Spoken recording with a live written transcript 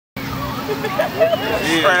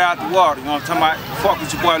Straight out the water, you know what I'm talking about? Fuck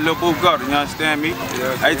with your boy Lil Boo Gutta, you understand me?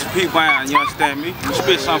 ATP bound, you understand me? I'm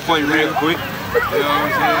spit something for you real quick. You know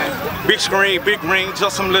what I'm saying? Big screen, big ring,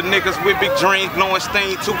 just some little niggas with big dreams, blowing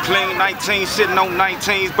steam, too clean, 19, sitting on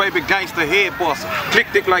 19s, baby gangster head buster, click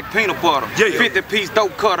thick like peanut butter, 50-piece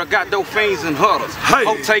dope cutter, got dope fiends and hudders,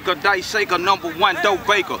 hoe taker, dice shaker, #1 dope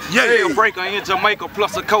baker, steel breaker in Jamaica,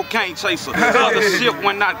 plus a cocaine chaser, other shit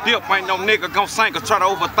when I dip, ain't no nigga gon' sink us, try to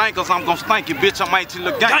overthink us, I'm gon' stank you, bitch, I'm ain't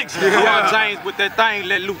little gangster. James with that thing,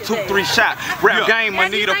 let loot 2-3 shot, rap game,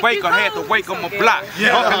 Anita Baker, had to wake him a block,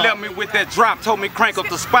 Uncle left me with that drop, told me crank up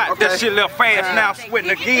the spot. That shit left fast, now I'm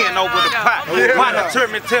sweating again over the pot. My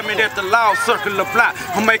determined tell me that the law circular block.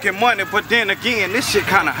 I'm making money, but then again, this shit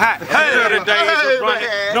kinda hot. 30 days is running,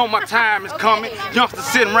 know my time is coming. Youngsters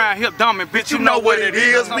sitting around here dumbing, bitch, you know what it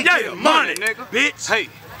is. We get money, nigga. Bitch.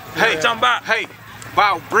 Hey,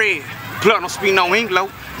 bow bread, blood don't speak no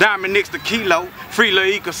Inglo. Diamond next to kilo, free Lil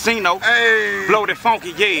E casino, blow that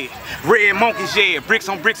funky, yeah. Red monkeys, yeah. Bricks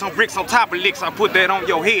on bricks on bricks on top of licks. I put that on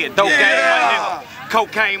your head. Dope game, my nigga.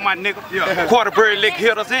 Cocaine, my nigga. Quarter bird lick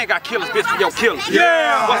hitters and got killers, bitch, for your killers.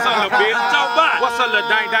 What's up, little bitch? What's up, little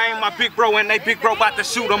dang dang? My big bro and they big bro about to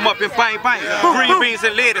shoot them up and bang bang. Green beans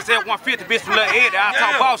and lettuce, F-150, bitch, for Lil Eddie. I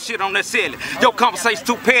talk ball shit on that silly. Your conversation's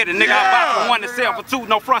too petty, nigga. I buy for one and sell for two.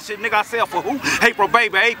 No front shit, nigga. I sell for who? April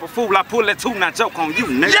baby, April fool. I pull that two, not joke on you,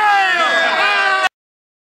 nigga.